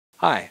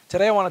Hi,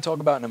 today I want to talk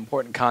about an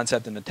important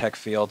concept in the tech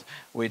field,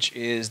 which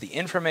is the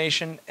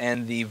information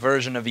and the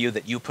version of you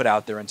that you put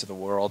out there into the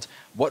world,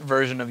 what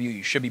version of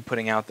you should be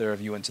putting out there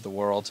of you into the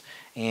world,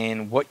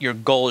 and what your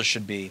goals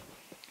should be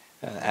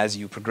as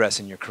you progress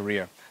in your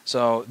career.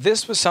 So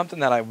this was something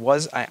that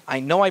I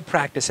know I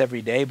practice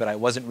every day, but I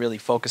wasn't really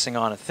focusing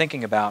on and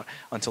thinking about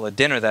until a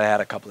dinner that I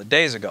had a couple of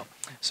days ago.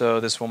 So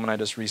this woman I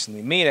just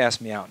recently met asked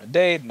me out on a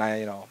date, and I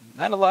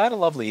had a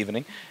lovely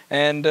evening,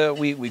 and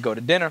we go to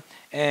dinner,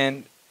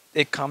 and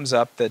it comes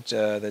up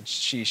that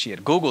she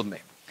had Googled me,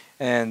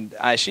 and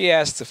she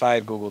asked if I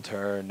had Googled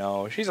her.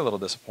 No, she's a little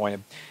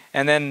disappointed,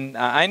 and then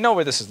I know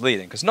where this is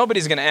leading, because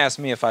nobody's going to ask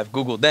me if I've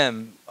Googled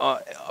them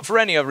for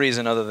any other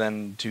reason other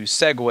than to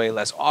segue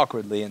less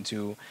awkwardly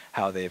into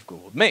how they've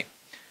Googled me.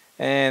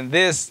 And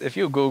this, if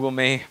you Google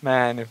me,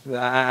 man,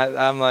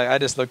 I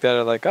just looked at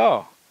her like,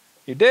 oh,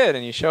 you did,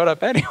 and you showed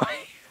up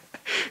anyway.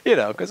 You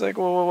know, because like,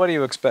 well, what do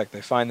you expect?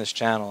 They find this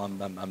channel,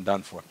 I'm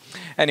done for.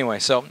 Anyway,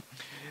 so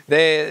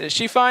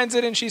she finds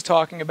it and she's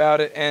talking about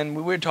it, and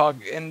we were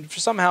talking, and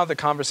somehow the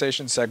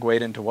conversation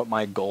segued into what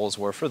my goals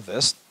were for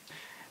this.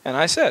 And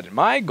I said,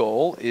 my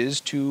goal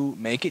is to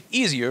make it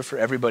easier for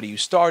everybody who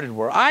started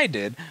where I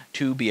did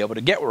to be able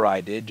to get where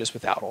I did, just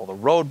without all the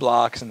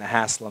roadblocks and the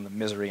hassle and the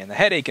misery and the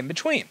headache in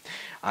between.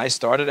 I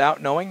started out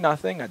knowing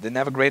nothing. I didn't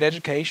have a great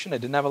education. I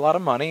didn't have a lot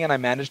of money, and I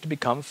managed to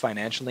become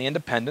financially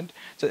independent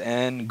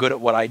and good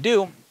at what I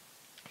do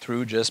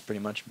through just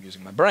pretty much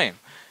using my brain.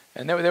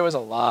 And there was a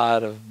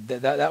lot of,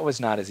 that was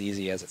not as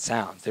easy as it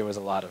sounds. There was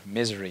a lot of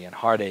misery and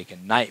heartache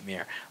and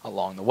nightmare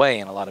along the way,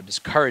 and a lot of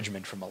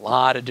discouragement from a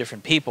lot of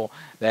different people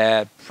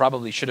that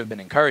probably should have been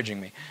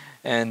encouraging me.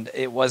 And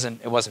it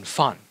wasn't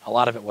fun. A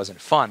lot of it wasn't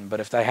fun, but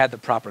if I had the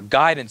proper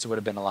guidance, it would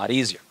have been a lot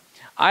easier.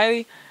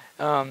 I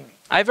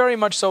very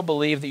much so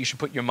believe that you should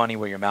put your money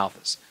where your mouth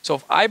is. So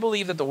if I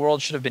believe that the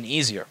world should have been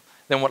easier,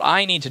 then what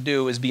I need to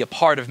do is be a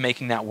part of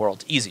making that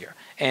world easier.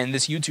 And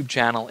this YouTube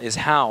channel is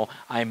how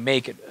I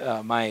make it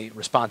my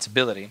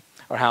responsibility,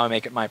 or how I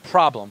make it my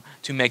problem,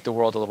 to make the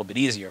world a little bit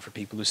easier for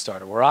people who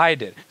started where I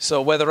did.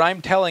 So whether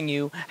I'm telling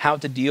you how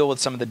to deal with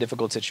some of the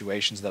difficult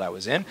situations that I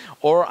was in,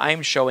 or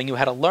I'm showing you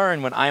how to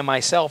learn when I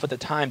myself at the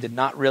time did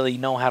not really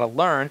know how to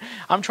learn,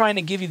 I'm trying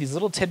to give you these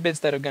little tidbits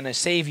that are going to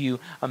save you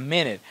a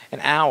minute, an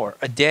hour,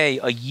 a day,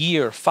 a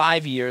year,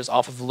 5 years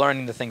off of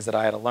learning the things that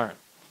I had to learn.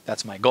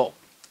 That's my goal.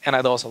 And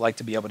I'd also like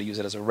to be able to use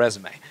it as a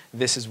resume.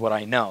 This is what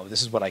I know.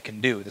 This is what I can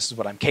do. This is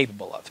what I'm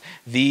capable of.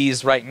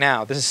 These right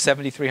now, this is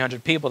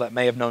 7,300 people that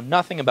may have known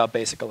nothing about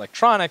basic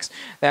electronics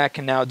that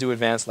can now do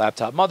advanced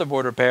laptop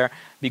motherboard repair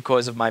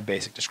because of my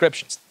basic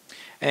descriptions.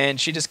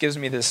 And she just gives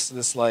me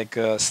this like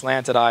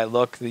slanted eye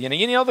look. You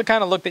know the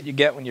kind of look that you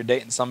get when you're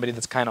dating somebody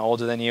that's kind of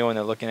older than you, and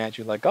they're looking at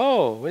you like,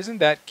 oh, isn't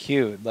that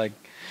cute? Like,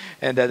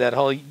 and that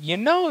whole,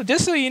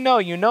 just so you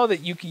know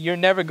that you're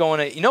never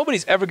going to,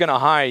 nobody's ever going to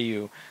hire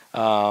you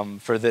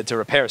to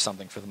repair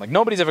something for them. Like,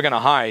 nobody's ever going to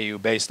hire you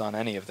based on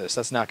any of this.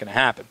 That's not going to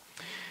happen.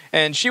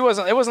 And it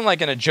wasn't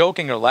like in a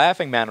joking or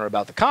laughing manner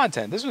about the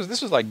content. This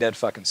was like dead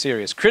fucking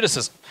serious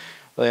criticism.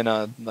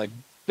 Like,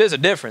 there's a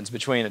difference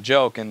between a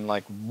joke and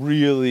like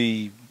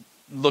really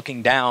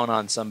looking down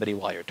on somebody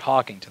while you're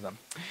talking to them.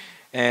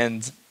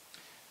 And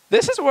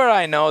this is where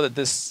I know that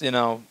this,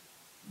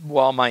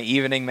 while my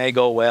evening may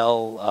go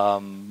well,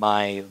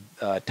 my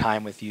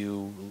time with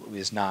you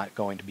is not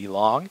going to be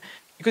long.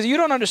 Because you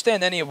don't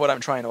understand any of what I'm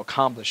trying to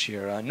accomplish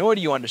here, nor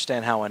do you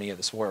understand how any of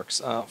this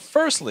works.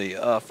 First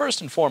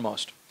and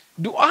foremost,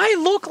 do I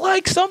look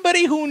like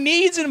somebody who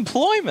needs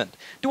employment?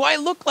 Do I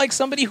look like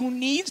somebody who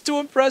needs to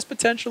impress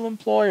potential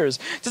employers?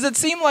 Does it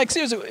seem like,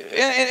 seriously,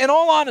 in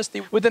all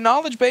honesty, with the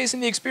knowledge base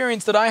and the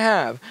experience that I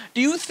have,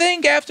 do you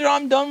think after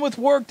I'm done with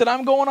work that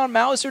I'm going on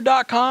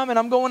Mouser.com and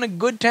I'm going to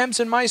Good Temps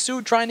in my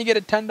suit trying to get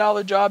a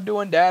 $10 job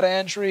doing data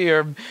entry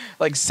or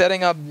like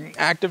setting up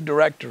Active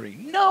Directory?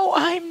 No,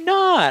 I'm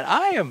not.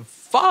 I am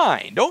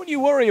fine. Don't you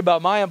worry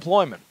about my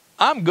employment.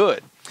 I'm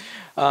good.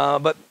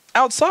 But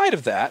outside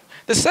of that,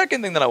 the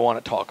second thing that I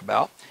want to talk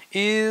about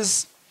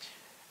is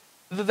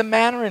the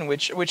manner in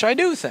which I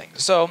do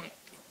things. So,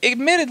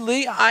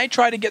 admittedly, I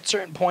try to get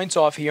certain points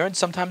off here, and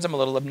sometimes I'm a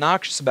little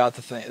obnoxious about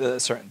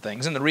certain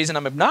things. And the reason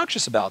I'm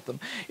obnoxious about them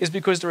is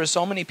because there are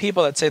so many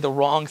people that say the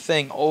wrong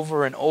thing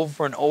over and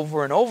over and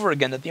over and over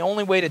again, that the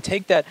only way to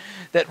take that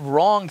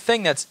wrong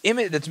thing that's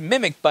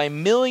mimicked by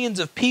millions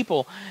of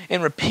people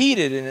and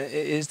repeated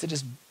is to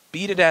just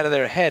beat it out of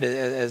their head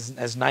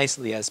as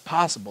nicely as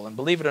possible. And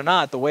believe it or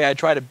not, the way I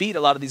try to beat a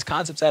lot of these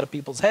concepts out of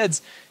people's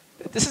heads,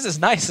 this is as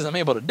nice as I'm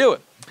able to do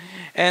it.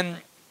 And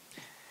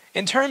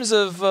in terms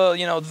of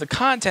the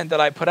content that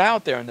I put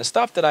out there and the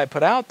stuff that I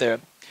put out there,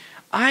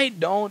 I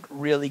don't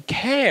really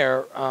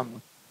care.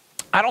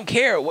 I don't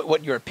care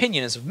what your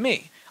opinion is of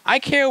me. I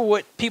care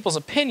what people's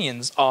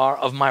opinions are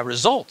of my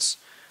results.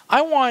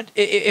 I want,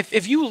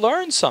 if you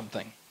learn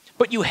something,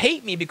 but you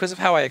hate me because of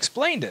how I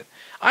explained it,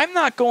 I'm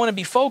not going to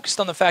be focused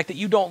on the fact that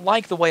you don't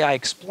like the way I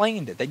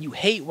explained it, that you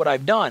hate what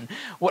I've done.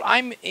 What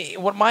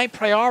my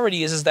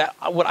priority is that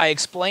what I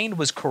explained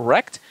was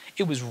correct,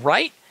 it was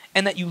right,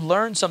 and that you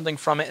learned something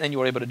from it and then you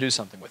were able to do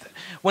something with it.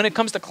 When it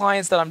comes to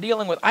clients that I'm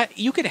dealing with,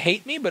 you could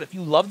hate me, but if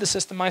you love the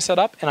system I set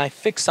up and I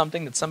fixed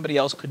something that somebody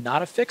else could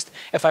not have fixed,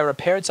 if I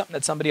repaired something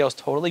that somebody else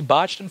totally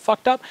botched and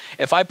fucked up,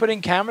 if I put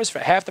in cameras for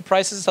half the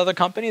price of this other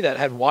company that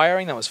had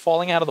wiring that was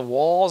falling out of the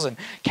walls and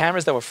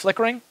cameras that were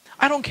flickering,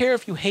 I don't care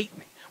if you hate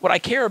me. What I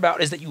care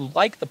about is that you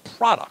like the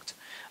product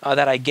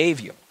that I gave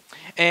you.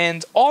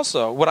 And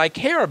also, what I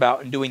care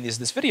about in doing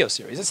this video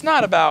series, it's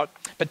not about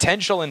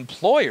potential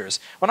employers.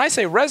 When I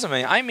say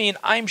resume, I mean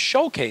I'm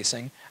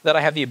showcasing that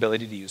I have the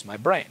ability to use my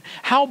brain.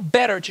 How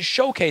better to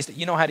showcase that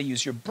you know how to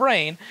use your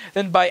brain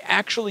than by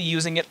actually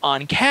using it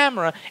on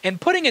camera and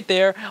putting it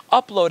there,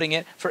 uploading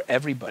it for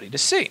everybody to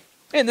see.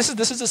 And this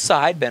is a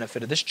side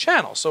benefit of this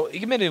channel. So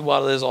admittedly,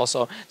 while it is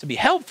also to be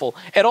helpful,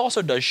 it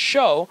also does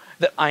show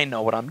that I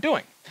know what I'm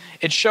doing.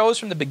 It shows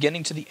from the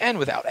beginning to the end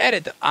without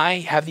edit that I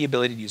have the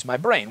ability to use my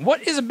brain.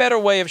 What is a better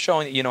way of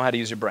showing that you know how to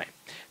use your brain?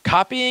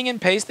 Copying and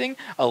pasting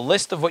a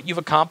list of what you've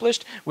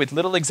accomplished with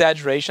little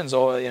exaggerations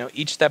or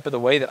each step of the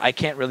way that I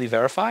can't really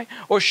verify?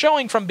 Or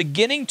showing from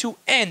beginning to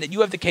end that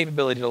you have the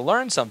capability to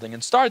learn something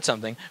and start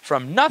something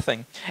from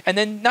nothing, and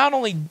then not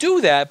only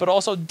do that, but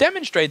also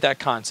demonstrate that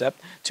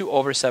concept to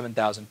over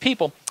 7,000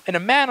 people in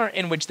a manner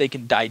in which they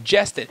can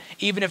digest it,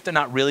 even if they're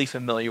not really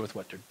familiar with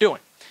what they're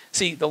doing.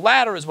 See, the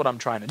latter is what I'm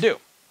trying to do.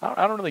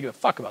 I don't really give a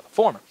fuck about the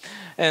former.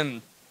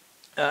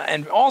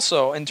 And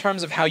also, in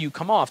terms of how you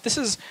come off, this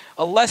is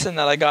a lesson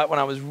that I got when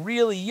I was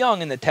really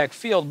young in the tech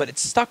field, but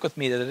it's stuck with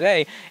me to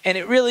today. And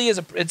it really is,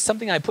 it's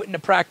something I put into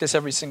practice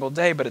every single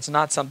day, but it's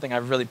not something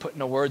I've really put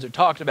into words or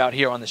talked about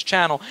here on this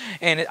channel.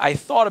 And I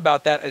thought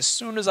about that as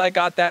soon as I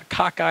got that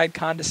cockeyed,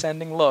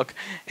 condescending look.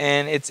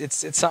 And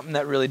it's something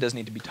that really does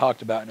need to be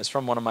talked about. And it's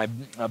from one of my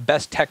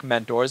best tech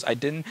mentors. I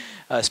didn't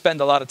spend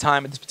a lot of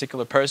time with this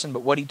particular person,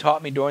 but what he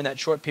taught me during that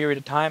short period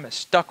of time has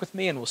stuck with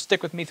me and will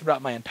stick with me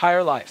throughout my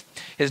entire life.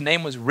 His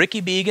name was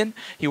Ricky Began.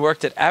 He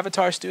worked at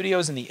Avatar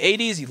Studios in the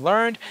 80s. He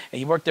learned, and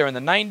he worked there in the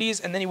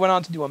 90s, and then he went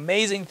on to do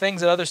amazing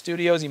things at other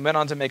studios. He went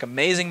on to make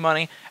amazing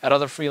money at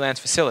other freelance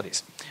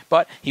facilities.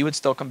 But he would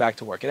still come back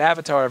to work at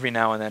Avatar every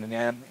now and then,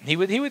 and he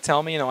would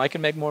tell me, I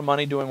can make more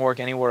money doing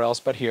work anywhere else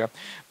but here,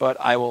 but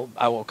I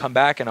will come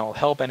back and I will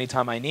help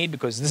anytime I need,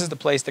 because this is the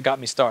place that got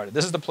me started.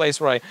 This is the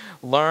place where I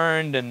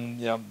learned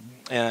and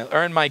and I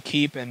earned my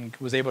keep and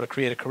was able to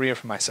create a career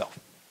for myself.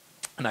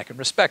 And I can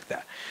respect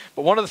that.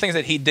 But one of the things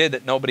that he did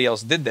that nobody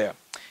else did there,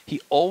 he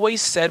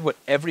always said what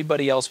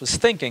everybody else was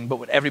thinking, but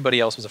what everybody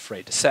else was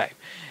afraid to say.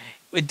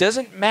 It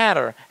doesn't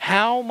matter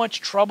how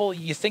much trouble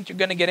you think you're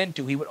going to get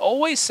into. He would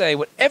always say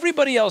what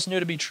everybody else knew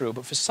to be true,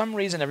 but for some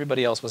reason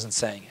everybody else wasn't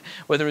saying it.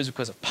 Whether it was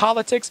because of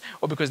politics,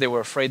 or because they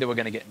were afraid they were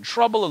going to get in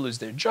trouble or lose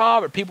their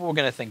job, or people were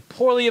going to think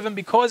poorly of him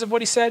because of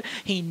what he said.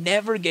 He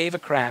never gave a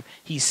crap.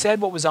 He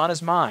said what was on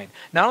his mind.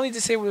 Not only did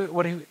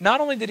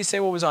he say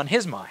what was on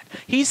his mind,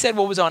 he said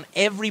what was on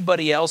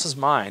everybody else's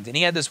mind. And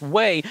he had this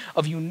way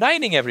of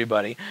uniting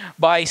everybody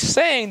by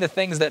saying the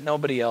things that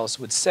nobody else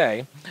would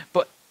say,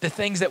 but the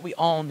things that we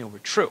all knew were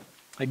true.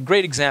 A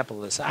great example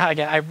of this. I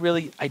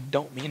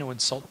don't mean to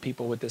insult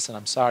people with this, and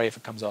I'm sorry if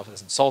it comes off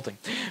as insulting.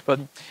 But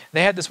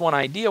they had this one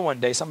idea one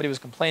day. Somebody was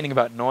complaining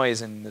about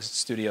noise in the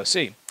Studio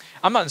C.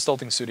 I'm not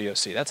insulting Studio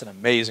C. That's an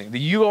amazing.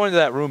 You go into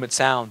that room, it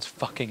sounds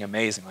fucking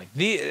amazing. Like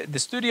the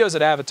studios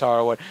at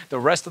Avatar are what the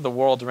rest of the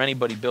world or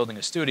anybody building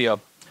a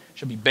studio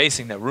should be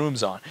basing their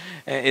rooms on.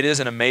 It is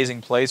an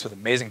amazing place with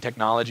amazing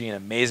technology and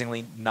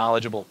amazingly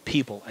knowledgeable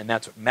people, and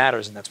that's what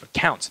matters and that's what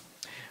counts.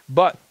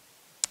 But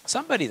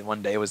somebody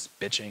one day was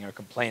bitching or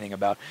complaining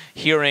about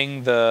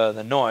hearing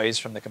the noise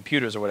from the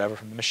computers or whatever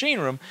from the machine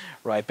room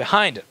right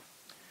behind it.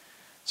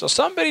 So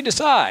somebody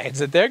decides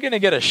that they're going to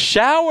get a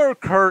shower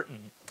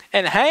curtain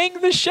and hang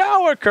the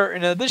shower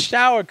curtain, and this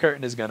shower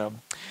curtain is going to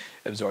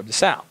absorb the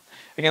sound.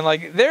 Again,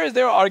 like there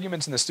are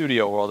arguments in the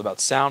studio world about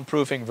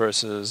soundproofing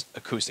versus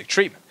acoustic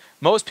treatment.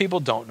 Most people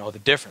don't know the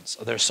difference.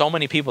 There's so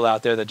many people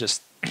out there that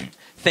just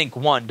think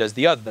one does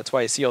the other. That's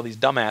why I see all these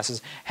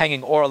dumbasses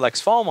hanging Oralex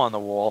foam on the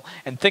wall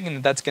and thinking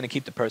that that's going to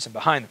keep the person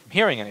behind them from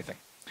hearing anything.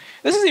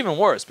 This is even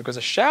worse, because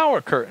a shower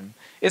curtain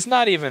that's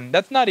not even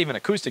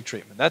acoustic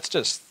treatment. That's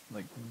just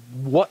like,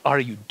 what are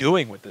you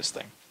doing with this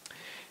thing?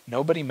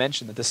 Nobody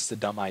mentioned that this is a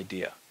dumb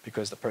idea,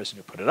 because the person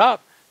who put it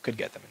up could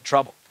get them in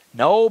trouble.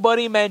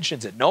 Nobody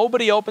mentions it.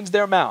 Nobody opens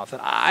their mouth.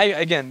 And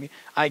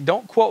I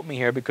don't quote me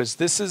here, because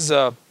this is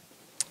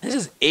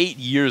 8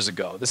 years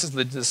ago.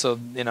 So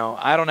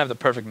I don't have the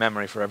perfect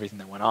memory for everything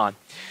that went on.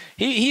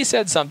 He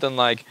said something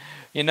like,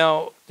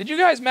 did you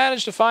guys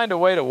manage to find a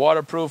way to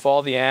waterproof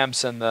all the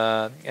amps and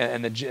the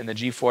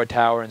G4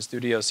 tower in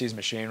Studio C's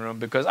machine room?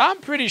 Because I'm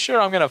pretty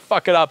sure I'm gonna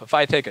fuck it up if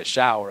I take a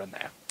shower in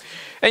there.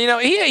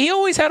 And he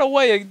always had a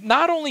way of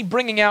not only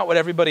bringing out what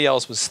everybody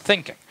else was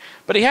thinking,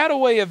 but he had a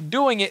way of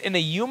doing it in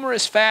a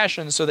humorous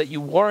fashion so that you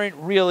weren't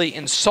really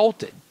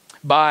insulted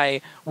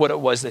by what it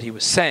was that he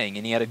was saying.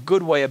 And he had a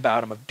good way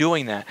about him of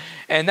doing that.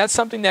 And that's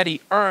something that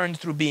he earned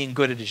through being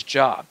good at his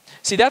job.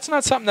 See, that's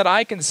not something that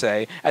I can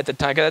say at the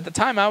time. 'Cause at the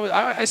time,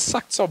 I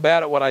sucked so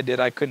bad at what I did,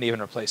 I couldn't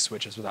even replace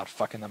switches without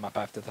fucking them up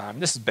half the time.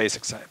 This is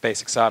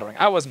basic soldering.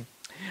 I wasn't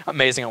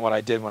amazing at what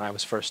I did when I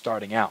was first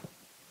starting out.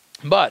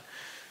 But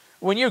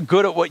when you're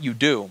good at what you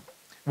do,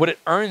 what it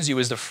earns you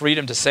is the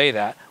freedom to say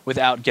that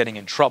without getting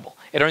in trouble.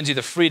 It earns you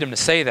the freedom to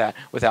say that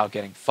without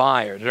getting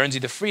fired. It earns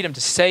you the freedom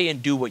to say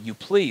and do what you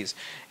please.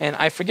 And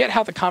I forget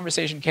how the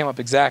conversation came up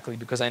exactly,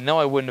 because I know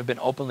I wouldn't have been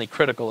openly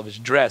critical of his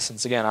dress,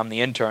 since again, I'm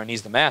the intern,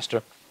 he's the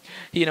master.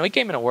 He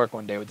came into work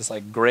one day with this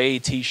like gray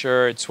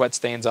t-shirt, sweat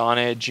stains on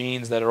it,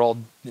 jeans that are all,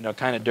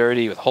 kind of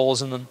dirty with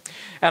holes in them.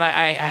 And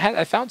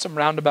I found some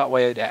roundabout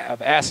way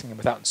of asking him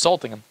without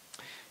insulting him,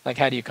 like,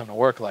 how do you come to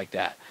work like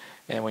that?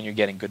 And when you're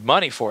getting good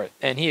money for it.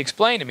 And he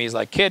explained to me, he's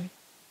like, kid,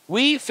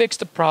 we fix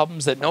the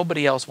problems that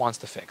nobody else wants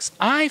to fix.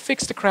 I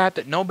fix the crap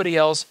that nobody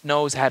else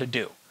knows how to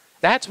do.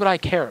 That's what I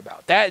care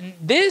about.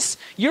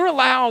 You're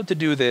allowed to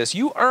do this.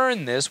 You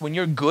earn this when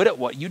you're good at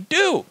what you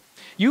do.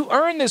 You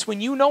earn this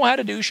when you know how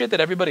to do shit that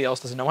everybody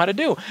else doesn't know how to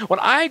do. When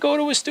I go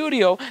to a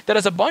studio that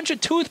has a bunch of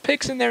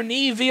toothpicks in their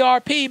knee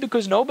VRP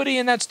because nobody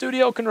in that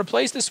studio can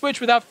replace the switch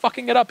without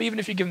fucking it up, even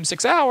if you give them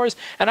 6 hours,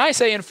 and I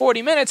say in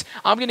 40 minutes,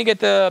 I'm gonna get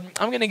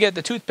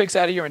the toothpicks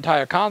out of your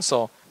entire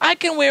console, I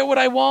can wear what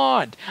I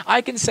want.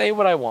 I can say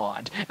what I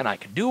want, and I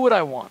can do what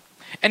I want.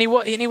 And he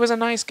was a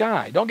nice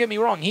guy. Don't get me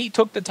wrong. He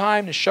took the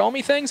time to show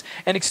me things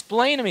and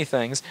explain to me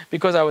things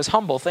because I was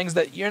humble, things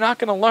that you're not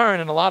going to learn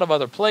in a lot of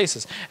other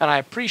places. And I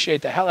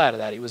appreciate the hell out of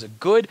that. He was a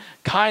good,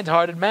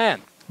 kind-hearted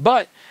man.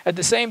 But at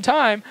the same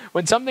time,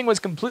 when something was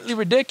completely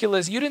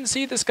ridiculous, you didn't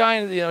see this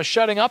guy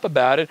shutting up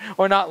about it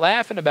or not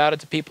laughing about it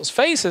to people's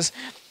faces.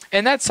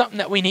 And that's something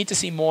that we need to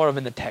see more of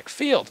in the tech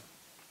field.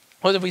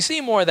 Well, if we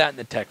see more of that in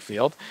the tech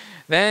field,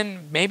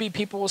 then maybe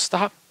people will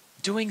stop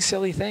doing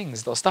silly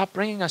things. They'll stop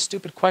bringing us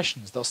stupid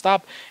questions. They'll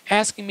stop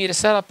asking me to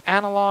set up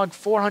analog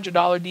 $400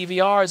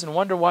 DVRs and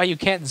wonder why you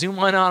can't zoom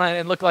in on it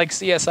and look like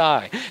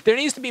CSI. There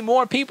needs to be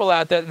more people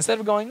out there, instead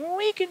of going,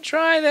 we can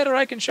try that or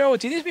I can show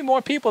it to you. There needs to be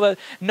more people that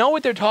know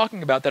what they're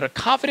talking about, that are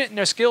confident in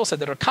their skill set,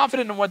 that are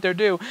confident in what they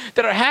do,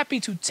 that are happy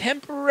to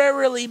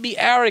temporarily be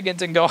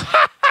arrogant and go,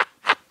 ha ha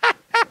ha ha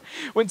ha,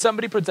 when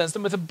somebody presents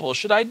them with a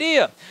bullshit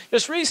idea.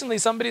 Just recently,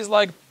 somebody's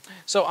like,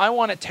 so I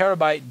want a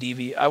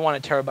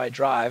terabyte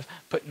drive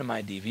put into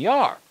my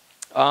DVR.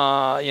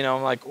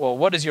 I'm like, well,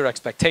 what is your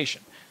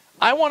expectation?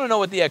 I want to know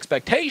what the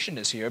expectation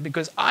is here,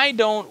 because I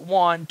don't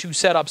want to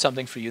set up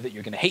something for you that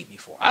you're going to hate me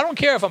for. I don't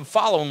care if I'm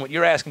following what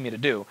you're asking me to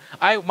do.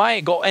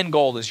 My end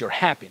goal is your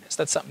happiness.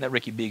 That's something that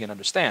Ricky Began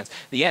understands.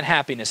 The end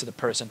happiness of the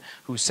person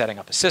who's setting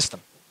up a system.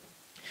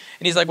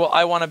 And he's like, well,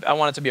 I want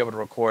it to be able to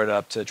record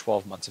up to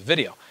 12 months of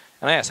video.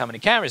 And I asked, how many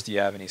cameras do you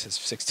have? And he says,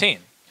 16.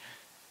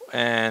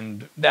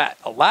 And that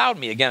allowed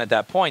me, again, at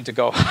that point, to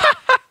go,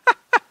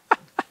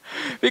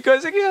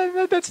 because,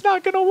 again, that's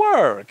not going to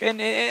work.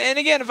 And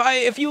again,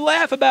 if you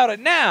laugh about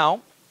it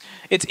now,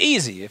 it's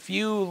easy. If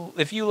you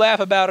laugh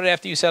about it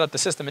after you set up the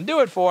system and do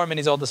it for him and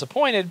he's all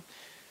disappointed,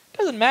 it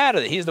doesn't matter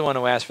that he's the one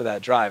who asked for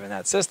that drive and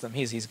that system.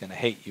 He's going to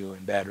hate you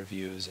and bad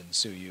reviews and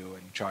sue you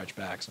and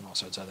chargebacks and all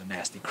sorts of other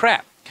nasty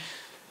crap.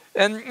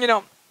 And,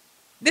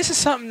 this is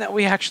something that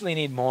we actually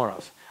need more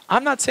of.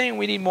 I'm not saying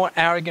we need more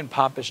arrogant,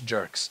 pompous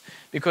jerks,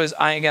 because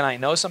I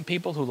know some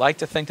people who like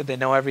to think that they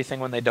know everything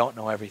when they don't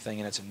know everything,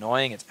 and it's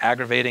annoying, it's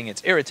aggravating,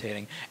 it's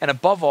irritating, and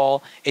above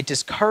all, it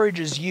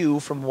discourages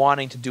you from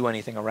wanting to do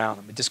anything around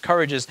them. It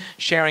discourages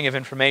sharing of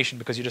information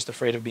because you're just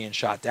afraid of being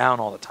shot down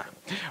all the time.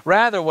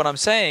 Rather, what I'm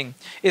saying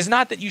is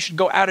not that you should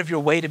go out of your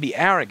way to be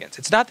arrogant.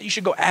 It's not that you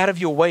should go out of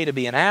your way to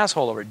be an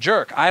asshole or a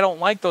jerk. I don't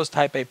like those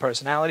type A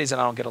personalities,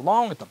 and I don't get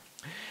along with them.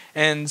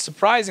 And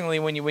surprisingly,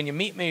 when you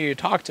meet me or you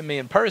talk to me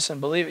in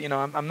person, believe it,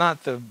 I'm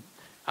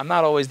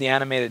not always the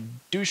animated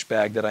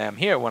douchebag that I am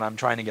here when I'm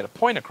trying to get a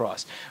point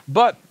across.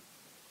 But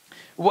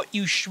what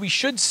we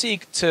should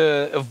seek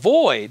to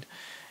avoid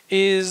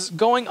is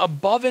going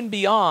above and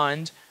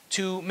beyond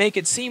to make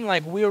it seem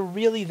like we're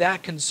really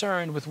that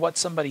concerned with what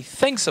somebody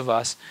thinks of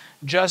us,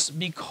 just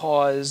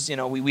because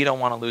we don't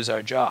want to lose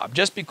our job,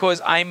 just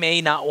because I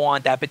may not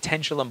want that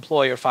potential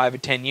employer 5 or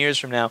 10 years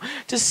from now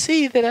to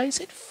see that I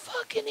said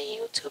fucking a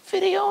YouTube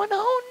video and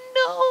oh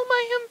no,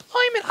 my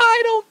employment,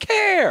 I don't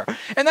care.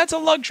 And that's a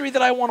luxury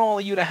that I want all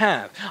of you to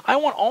have. I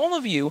want all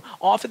of you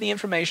off of the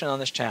information on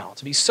this channel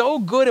to be so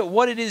good at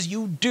what it is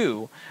you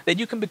do that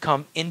you can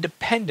become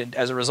independent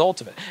as a result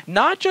of it.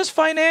 Not just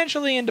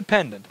financially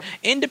independent,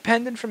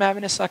 independent from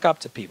having to suck up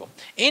to people,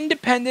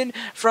 independent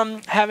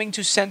from having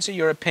to censor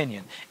your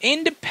opinion,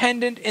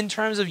 independent in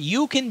terms of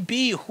you can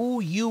be who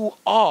you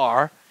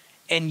are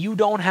and you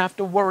don't have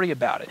to worry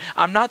about it.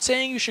 I'm not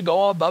saying you should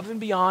go above and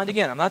beyond.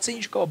 Again, I'm not saying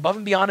you should go above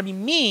and beyond and be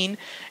mean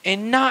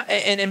and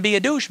be a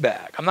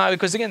douchebag. I'm not,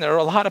 because again, there are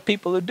a lot of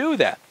people who do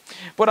that.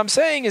 What I'm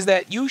saying is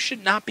that you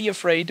should not be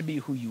afraid to be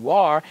who you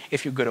are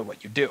if you're good at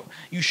what you do.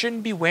 You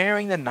shouldn't be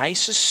wearing the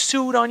nicest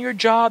suit on your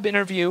job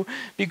interview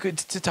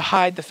because to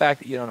hide the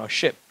fact that you don't know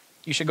shit.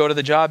 You should go to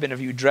the job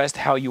interview dressed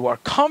how you are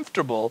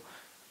comfortable,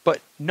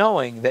 but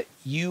knowing that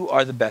you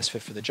are the best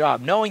fit for the job,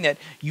 knowing that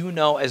you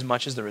know as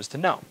much as there is to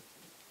know.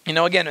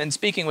 Again, in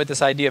speaking with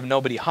this idea of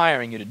nobody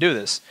hiring you to do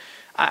this,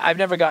 I've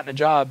never gotten a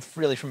job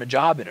really from a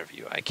job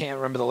interview. I can't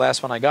remember the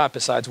last one I got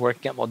besides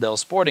working at Model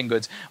Sporting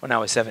Goods when I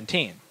was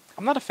 17.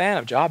 I'm not a fan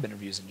of job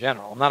interviews in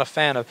general. I'm not a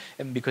fan of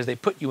them because they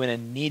put you in a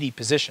needy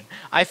position.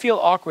 I feel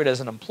awkward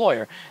as an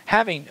employer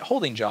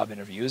holding job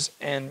interviews,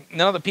 and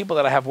none of the people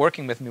that I have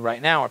working with me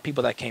right now are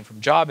people that came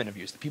from job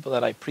interviews. The people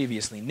that I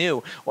previously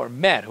knew or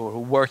met who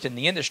worked in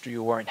the industry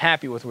who weren't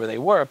happy with where they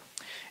were,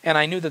 and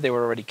I knew that they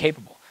were already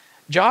capable.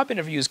 Job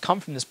interviews come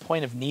from this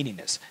point of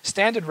neediness.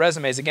 Standard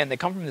resumes, again, they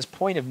come from this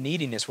point of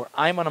neediness where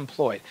I'm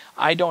unemployed.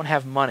 I don't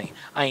have money.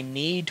 I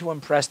need to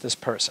impress this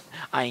person.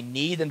 I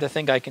need them to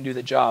think I can do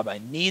the job. I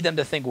need them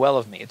to think well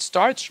of me. It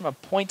starts from a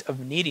point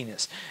of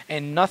neediness,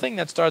 and nothing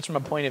that starts from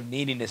a point of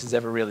neediness is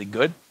ever really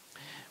good,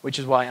 which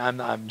is why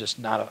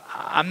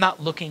I'm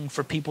not looking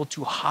for people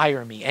to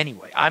hire me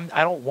anyway. I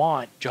don't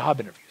want job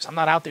interviews. I'm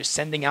not out there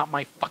sending out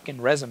my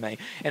fucking resume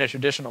in a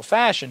traditional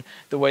fashion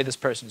the way this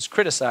person is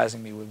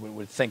criticizing me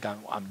would think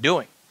I'm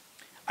doing.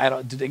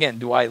 Again,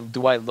 do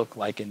I look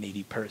like a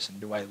needy person?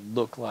 Do I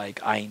look like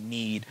I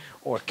need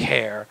or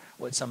care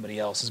what somebody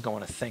else is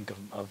going to think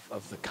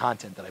of the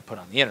content that I put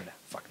on the internet?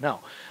 Fuck no.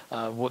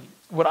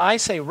 What I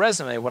say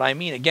resume, what I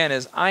mean again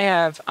is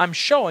I'm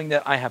showing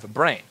that I have a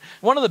brain.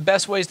 One of the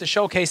best ways to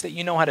showcase that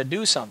you know how to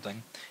do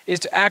something is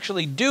to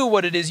actually do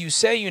what it is you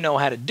say you know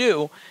how to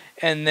do,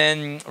 and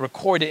then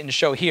record it and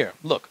show here.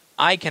 Look,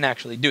 I can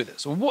actually do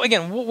this.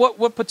 Again,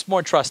 what puts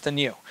more trust in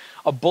you?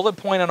 A bullet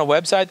point on a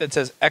website that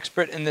says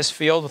expert in this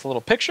field with a little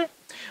picture?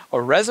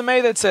 A resume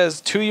that says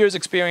 2 years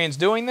experience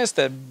doing this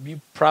that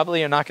you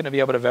probably are not going to be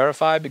able to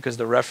verify because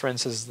the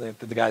reference is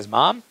the guy's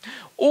mom?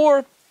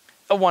 Or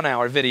a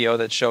 1-hour video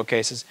that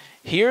showcases,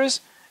 here's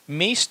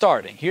me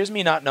starting. Here's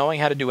me not knowing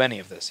how to do any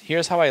of this.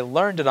 Here's how I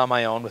learned it on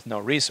my own with no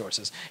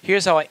resources.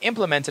 Here's how I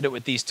implemented it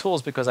with these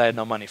tools because I had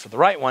no money for the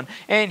right one.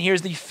 And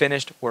here's the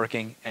finished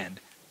working end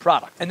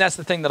product. And that's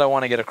the thing that I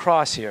want to get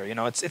across here. You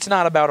know, it's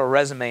not about a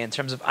resume in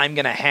terms of I'm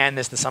going to hand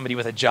this to somebody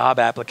with a job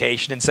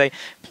application and say,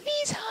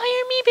 please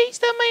hire me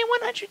based on my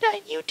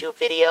 109 YouTube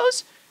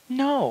videos.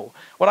 No.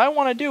 What I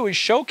want to do is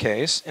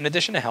showcase, in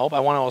addition to help, I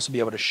want to also be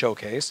able to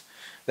showcase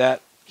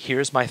that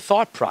here's my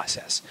thought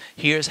process.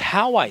 Here's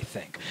how I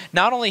think.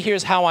 Not only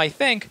here's how I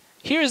think,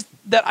 here's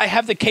that I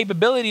have the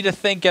capability to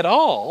think at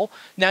all.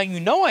 Now you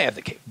know I have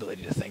the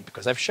capability to think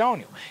because I've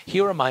shown you.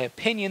 Here are my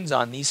opinions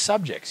on these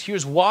subjects.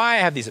 Here's why I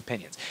have these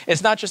opinions.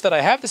 It's not just that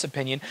I have this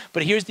opinion,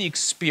 but here's the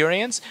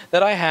experience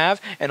that I have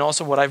and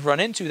also what I've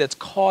run into that's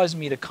caused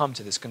me to come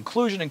to this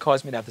conclusion and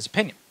caused me to have this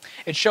opinion.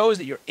 It shows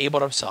that you're able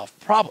to solve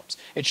problems.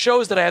 It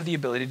shows that I have the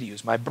ability to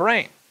use my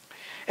brain.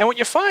 And what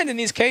you find in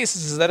these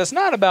cases is that it's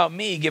not about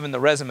me giving the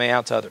resume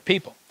out to other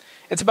people.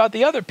 It's about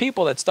the other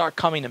people that start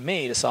coming to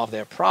me to solve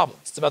their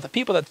problems. It's about the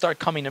people that start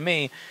coming to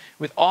me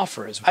with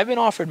offers. I've been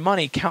offered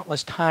money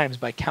countless times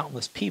by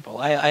countless people.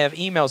 I have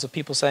emails of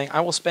people saying,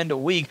 I will spend a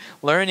week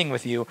learning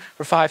with you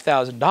for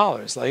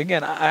 $5,000. Like,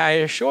 again, I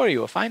assure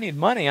you, if I need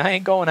money, I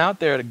ain't going out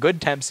there to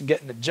good temps and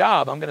getting a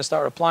job. I'm going to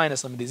start replying to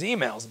some of these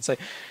emails and say,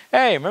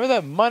 hey, remember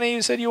that money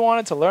you said you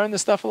wanted to learn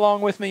this stuff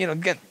along with me? You know,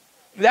 again,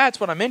 that's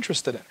what I'm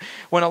interested in.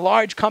 When a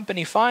large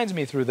company finds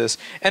me through this,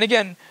 and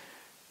again,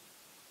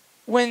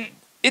 when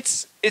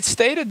it's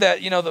stated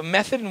that, you know, the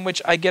method in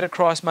which I get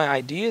across my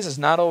ideas is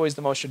not always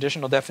the most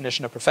traditional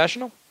definition of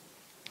professional.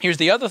 Here's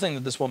the other thing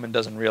that this woman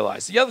doesn't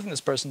realize. The other thing this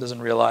person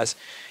doesn't realize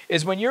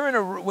is when you're in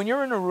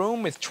a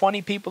room with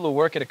 20 people who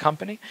work at a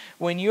company,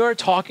 when you're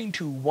talking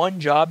to one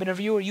job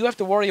interviewer, you have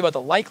to worry about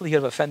the likelihood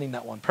of offending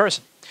that one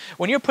person.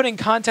 When you're putting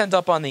content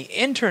up on the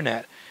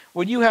internet,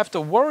 what you have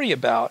to worry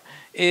about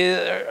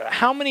is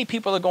how many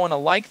people are going to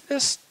like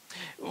this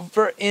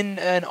in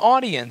an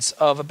audience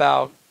of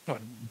about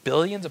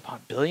billions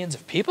upon billions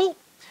of people.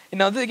 You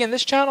know, again,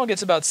 this channel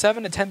gets about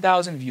 7,000 to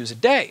 10,000 views a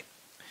day.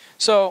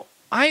 So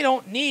I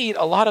don't need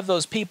a lot of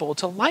those people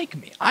to like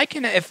me. I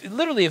can, if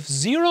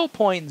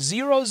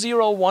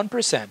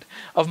 0.001%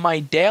 of my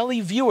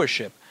daily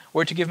viewership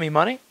were to give me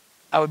money,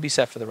 I would be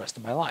set for the rest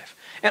of my life.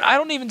 And I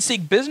don't even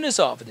seek business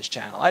off of this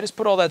channel. I just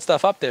put all that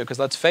stuff up there because,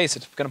 let's face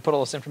it, if I'm going to put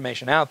all this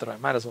information out there, I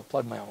might as well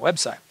plug my own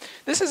website.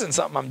 This isn't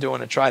something I'm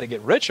doing to try to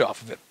get rich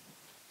off of it.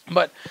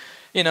 But,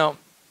 you know,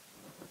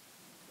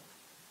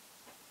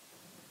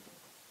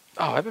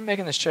 oh, I've been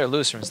making this chair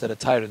looser instead of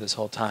tighter this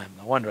whole time.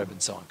 No wonder I've been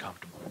so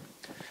uncomfortable.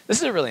 This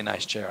is a really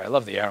nice chair. I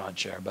love the Aeron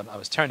chair, but I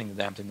was turning the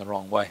damn thing the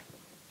wrong way.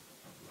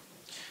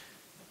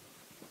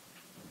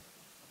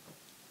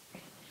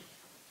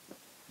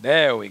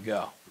 There we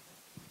go.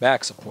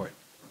 Back support.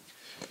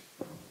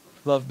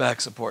 Love back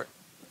support.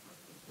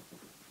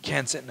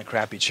 Can't sit in a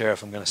crappy chair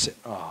if I'm going to sit.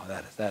 Oh,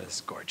 that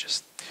is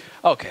gorgeous.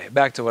 Okay,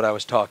 back to what I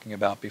was talking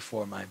about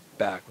before my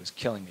back was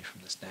killing me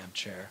from this damn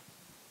chair.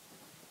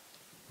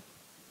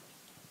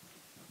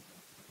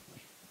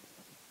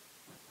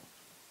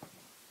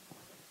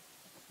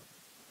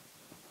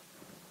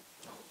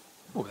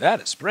 Ooh,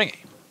 that is springy.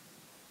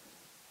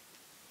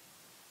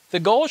 The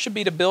goal should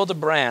be to build a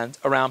brand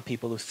around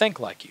people who think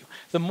like you.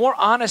 The more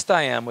honest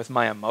I am with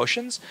my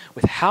emotions,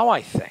 with how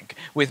I think,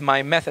 with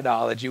my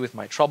methodology, with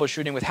my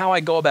troubleshooting, with how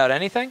I go about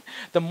anything,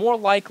 the more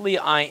likely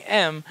I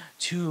am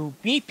to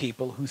meet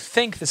people who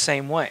think the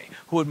same way,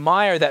 who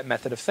admire that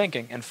method of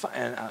thinking and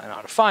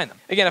how to find them.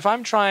 Again, if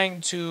I'm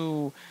trying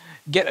to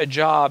get a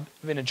job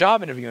in a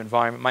job interview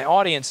environment, my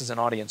audience is an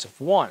audience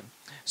of one.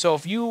 So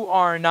if you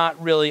are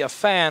not really a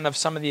fan of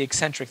some of the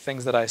eccentric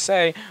things that I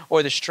say,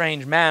 or the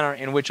strange manner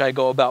in which I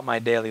go about my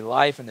daily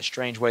life and the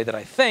strange way that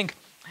I think,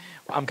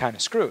 I'm kind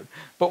of screwed.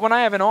 But when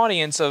I have an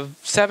audience of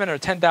 7 or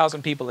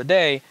 10,000 people a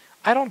day,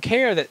 I don't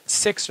care that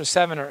 6 or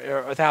 7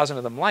 or 1,000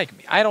 of them like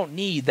me. I don't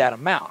need that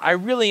amount. I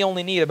really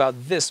only need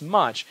about this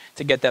much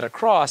to get that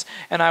across,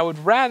 and I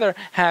would rather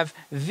have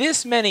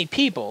this many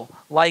people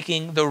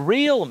liking the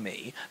real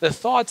me, the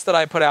thoughts that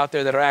I put out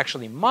there that are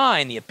actually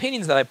mine, the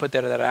opinions that I put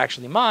there that are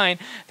actually mine,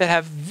 that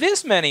have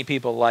this many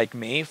people like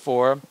me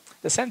for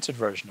the censored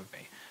version of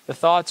me. The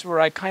thoughts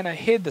where I kind of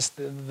hid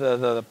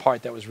the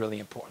part that was really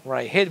important, where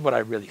I hid what I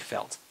really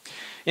felt.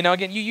 You know,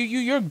 again,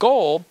 your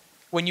goal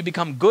when you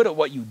become good at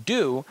what you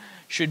do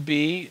should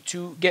be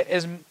to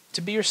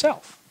to be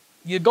yourself.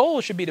 Your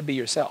goal should be to be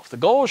yourself. The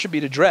goal should be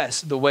to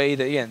dress the way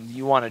that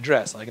you want to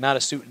dress, like not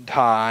a suit and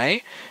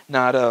tie,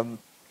 not a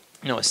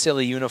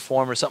silly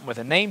uniform or something with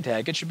a name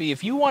tag. It should be,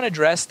 if you want to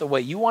dress the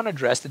way you want to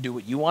dress to do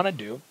what you want to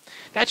do,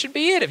 that should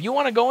be it. If you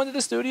want to go into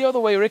the studio the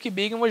way Ricky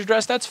Began was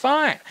dressed, that's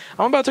fine.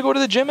 I'm about to go to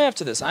the gym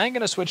after this. I ain't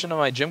going to switch into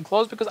my gym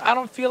clothes because I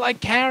don't feel like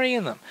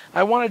carrying them.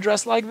 I want to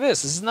dress like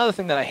this. This is another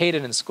thing that I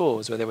hated in school,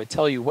 is where they would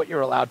tell you what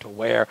you're allowed to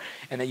wear,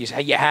 and that you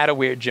had to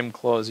wear gym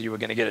clothes or you were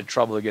going to get in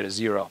trouble or get a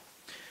 0.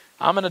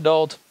 I'm an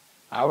adult.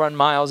 I run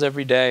miles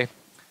every day.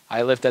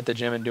 I lift at the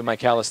gym and do my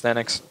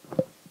calisthenics.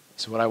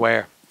 This is what I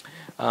wear.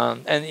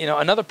 And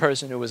another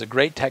person who was a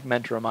great tech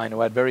mentor of mine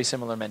who had very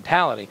similar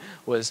mentality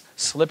was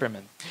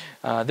Slipperman.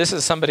 This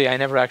is somebody I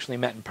never actually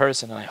met in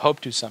person, and I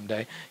hope to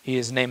someday.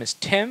 His name is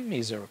Tim.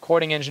 He's a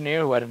recording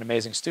engineer who had an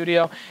amazing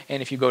studio.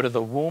 And if you go to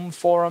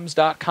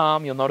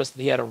thewombforums.com, you'll notice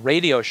that he had a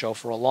radio show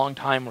for a long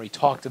time where he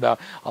talked about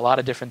a lot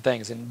of different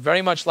things. And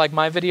very much like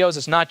my videos,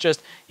 it's not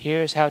just,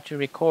 here's how to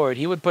record.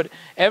 He would put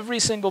every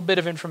single bit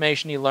of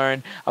information he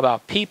learned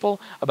about people,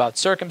 about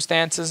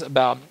circumstances,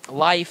 about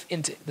life,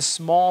 into the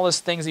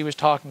smallest things he was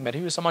talking about.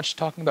 He was so much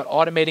talking about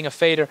automating a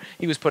fader.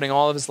 He was putting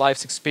all of his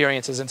life's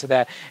experiences into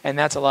that. And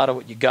that's a lot of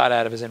what you got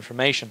out of his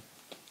information.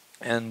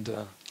 And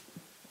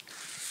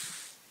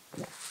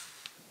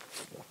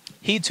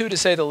he too, to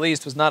say the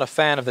least, was not a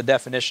fan of the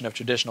definition of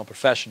traditional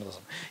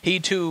professionalism. He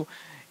too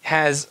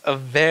has a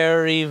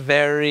very,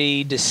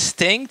 very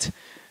distinct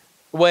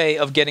way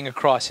of getting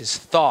across his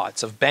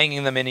thoughts, of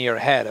banging them into your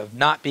head, of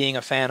not being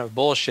a fan of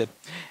bullshit,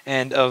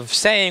 and of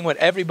saying what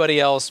everybody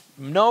else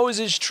knows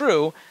is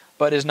true,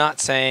 but is not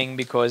saying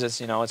because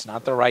it's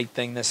not the right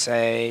thing to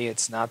say,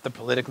 it's not the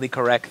politically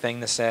correct thing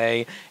to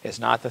say, it's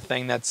not the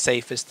thing that's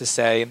safest to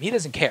say. He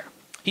doesn't care.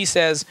 He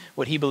says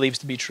what he believes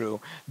to be true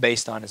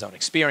based on his own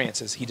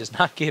experiences. He does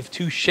not give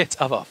two shits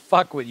of a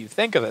fuck what you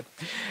think of it.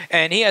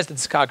 And he has the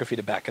discography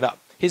to back it up.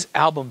 His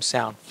albums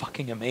sound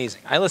fucking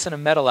amazing. I listen to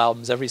metal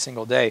albums every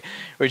single day,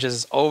 which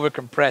is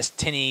overcompressed,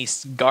 tinny,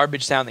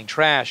 garbage-sounding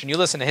trash, and you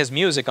listen to his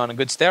music on a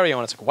good stereo,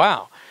 and it's like,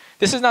 wow.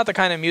 This is not the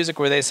kind of music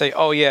where they say,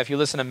 oh yeah, if you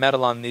listen to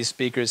metal on these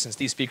speakers, since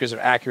these speakers are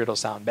accurate, it'll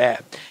sound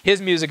bad.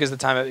 His music is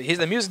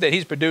the music that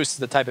he's produced is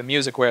the type of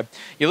music where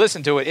you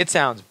listen to it, it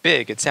sounds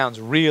big, it sounds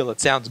real, it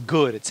sounds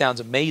good, it sounds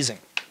amazing.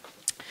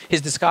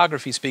 His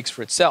discography speaks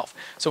for itself.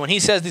 So when he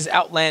says these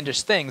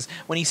outlandish things,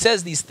 when he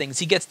says these things,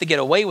 he gets to get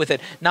away with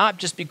it, not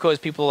just because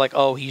people are like,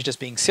 oh, he's just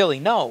being silly.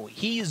 No,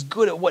 he is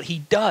good at what he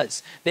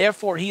does.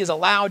 Therefore, he is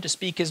allowed to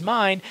speak his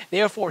mind.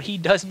 Therefore, he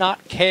does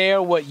not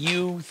care what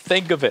you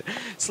think of it.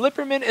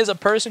 Slipperman is a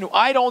person who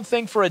I don't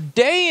think for a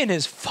day in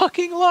his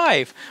fucking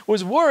life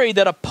was worried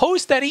that a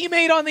post that he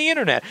made on the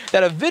internet,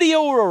 that a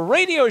video or a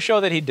radio show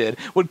that he did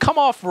would come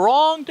off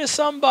wrong to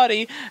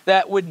somebody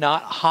that would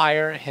not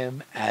hire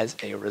him as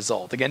a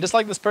result. Again, just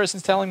like this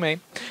person's telling me,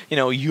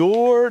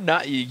 you're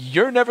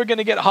never going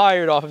to get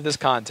hired off of this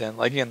content.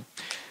 Like, again,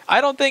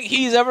 I don't think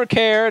he's ever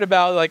cared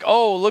about, like,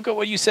 oh, look at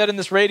what you said in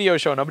this radio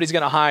show. Nobody's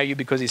going to hire you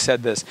because he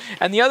said this.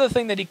 And the other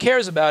thing that he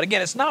cares about,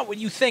 again, it's not what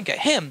you think of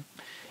him.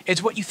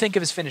 It's what you think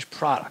of his finished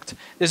product.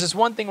 There's this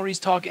one thing where he's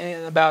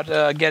talking about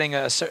how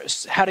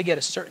to get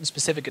a certain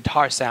specific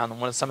guitar sound, and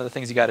what are some of the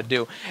things you got to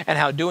do, and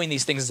how doing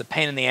these things is a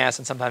pain in the ass,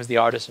 and sometimes the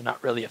artists are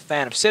not really a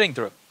fan of sitting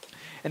through it.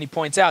 And he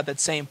points out that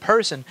same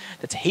person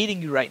that's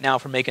hating you right now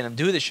for making them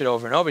do this shit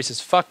over and over, he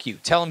says, fuck you.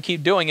 Tell them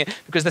keep doing it,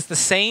 because that's the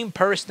same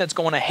person that's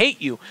going to hate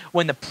you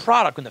when the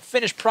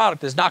finished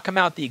product does not come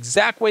out the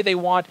exact way they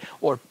want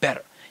or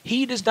better.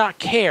 He does not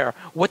care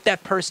what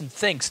that person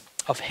thinks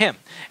of him.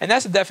 And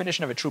that's the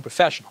definition of a true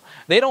professional.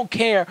 They don't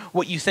care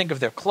what you think of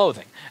their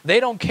clothing.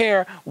 They don't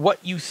care what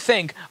you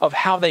think of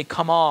how they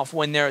come off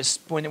when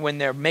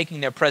they're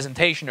making their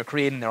presentation or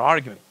creating their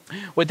argument.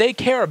 What they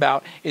care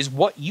about is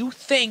what you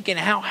think and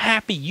how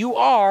happy you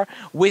are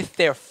with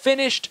their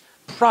finished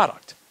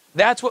product.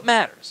 That's what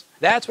matters.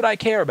 That's what I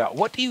care about.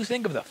 What do you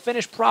think of the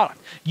finished product?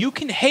 You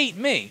can hate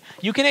me.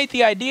 You can hate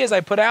the ideas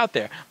I put out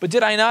there. But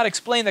did I not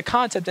explain the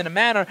concept in a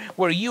manner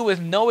where you with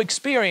no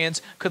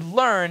experience could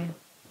learn?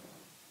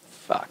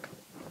 Fuck.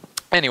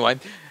 Anyway,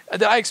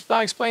 I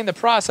explained the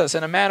process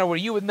in a manner where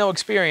you with no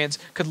experience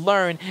could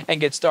learn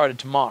and get started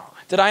tomorrow.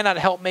 Did I not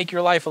help make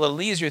your life a little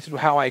easier through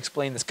how I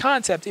explain this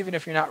concept, even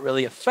if you're not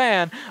really a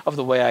fan of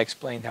the way I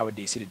explained how a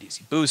DC to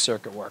DC boost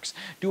circuit works?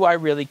 Do I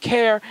really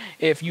care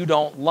if you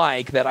don't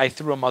like that I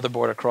threw a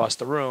motherboard across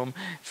the room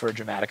for a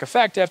dramatic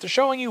effect after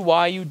showing you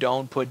why you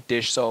don't put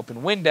dish soap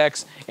and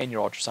Windex in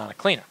your ultrasonic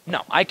cleaner?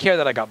 No, I care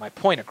that I got my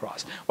point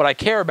across. What I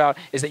care about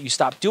is that you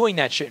stop doing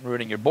that shit and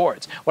ruining your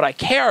boards. What I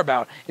care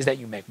about is that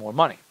you make more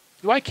money.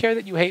 Do I care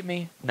that you hate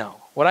me? No.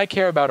 What I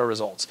care about are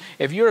results.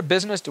 If you're a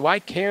business, do I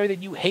care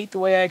that you hate the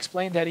way I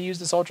explained how to use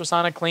this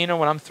ultrasonic cleaner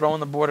when I'm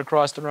throwing the board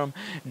across the room?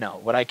 No.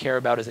 What I care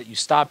about is that you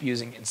stop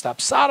using and stop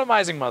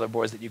sodomizing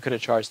motherboards that you could have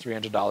charged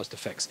 $300 to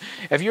fix.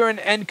 If you're an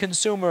end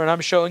consumer and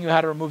I'm showing you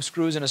how to remove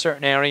screws in a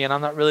certain area and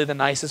I'm not really the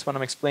nicest when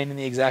I'm explaining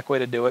the exact way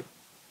to do it,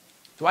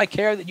 do I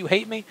care that you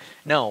hate me?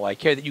 No, I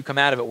care that you come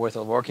out of it with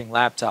a working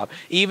laptop.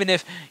 Even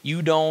if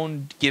you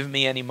don't give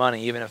me any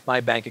money, even if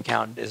my bank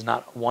account is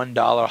not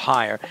 $1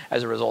 higher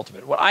as a result of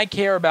it. What I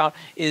care about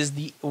is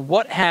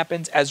what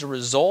happens as a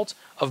result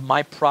of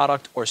my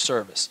product or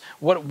service.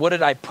 What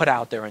did I put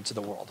out there into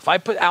the world? If I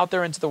put out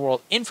there into the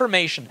world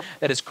information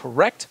that is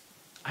correct,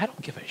 I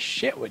don't give a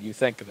shit what you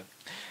think of it.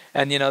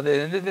 And, you know,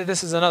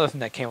 this is another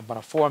thing that came up on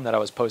a forum that I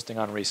was posting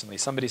on recently.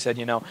 Somebody said,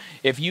 you know,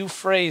 if you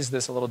phrase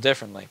this a little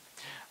differently,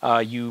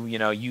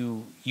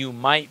 you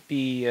might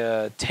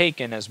be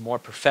taken as more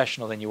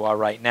professional than you are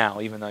right now,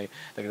 even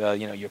though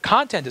your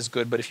content is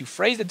good. But if you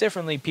phrase it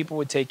differently, people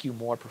would take you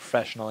more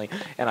professionally,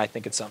 and I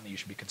think it's something you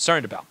should be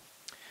concerned about.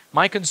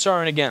 My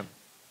concern, again,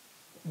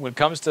 when it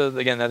comes to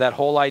that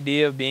whole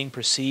idea of being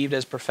perceived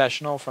as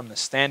professional from the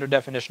standard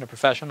definition of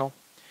professional,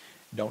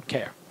 don't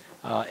care.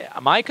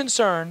 My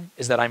concern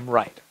is that I'm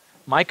right.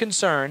 My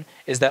concern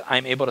is that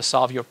I'm able to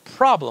solve your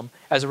problem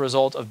as a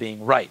result of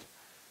being right.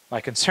 My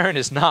concern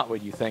is not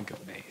what you think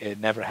of me. It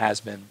never has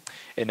been.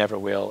 It never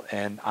will.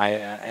 And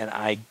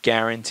I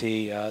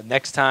guarantee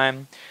next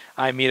time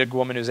I meet a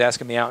woman who's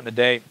asking me out on a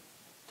date,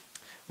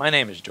 my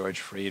name is George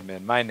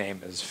Friedman. My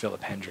name is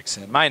Philip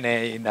Hendrickson. My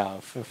name,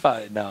 no,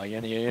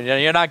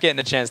 you're not getting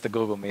a chance to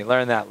Google me.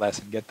 Learn that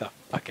lesson. Get the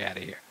fuck out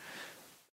of here.